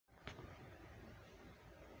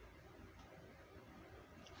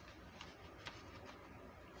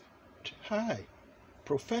Hi,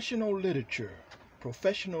 professional literature,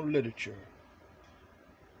 professional literature.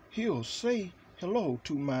 He'll say hello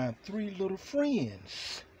to my three little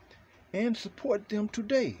friends and support them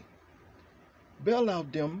today. Bail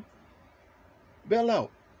out them, bail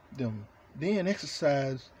out them, then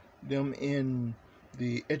exercise them in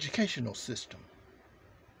the educational system.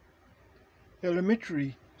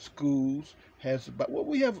 Elementary schools has about what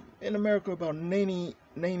we have in America about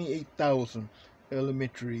 98,000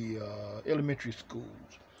 elementary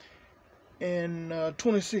schools and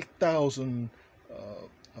 26,000 uh,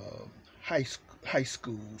 uh, high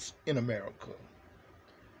schools in America.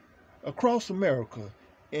 Across America,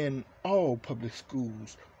 in all public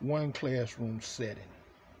schools, one classroom setting.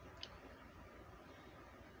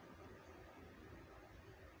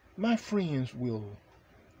 My friends will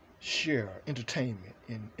share entertainment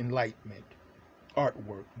and enlightenment,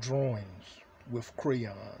 artwork, drawings with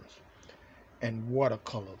crayons and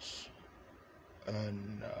watercolors,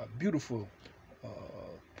 and beautiful uh,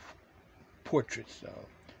 portraits,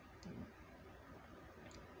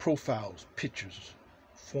 profiles, pictures,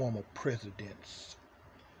 former presidents,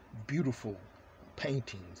 beautiful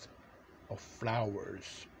paintings of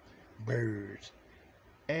flowers, birds,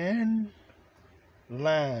 and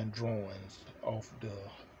line drawings of the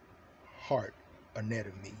heart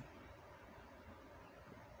anatomy.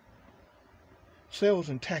 Sales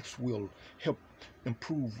and tax will help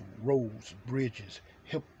improve roads, bridges,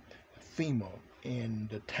 help FEMA in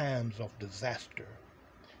the times of disaster,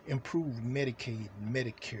 improve Medicaid,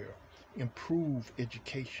 Medicare, improve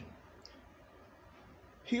education.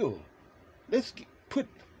 Hill, let's put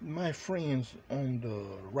my friends on the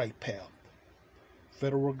right path.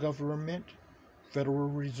 Federal government, Federal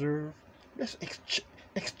Reserve, let's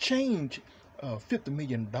exchange $50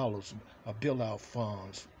 million of bailout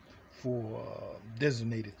funds for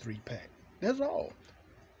designated 3-pack. That's all.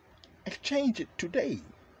 Exchange it today.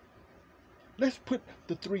 Let's put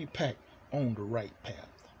the 3-pack on the right path.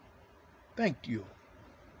 Thank you.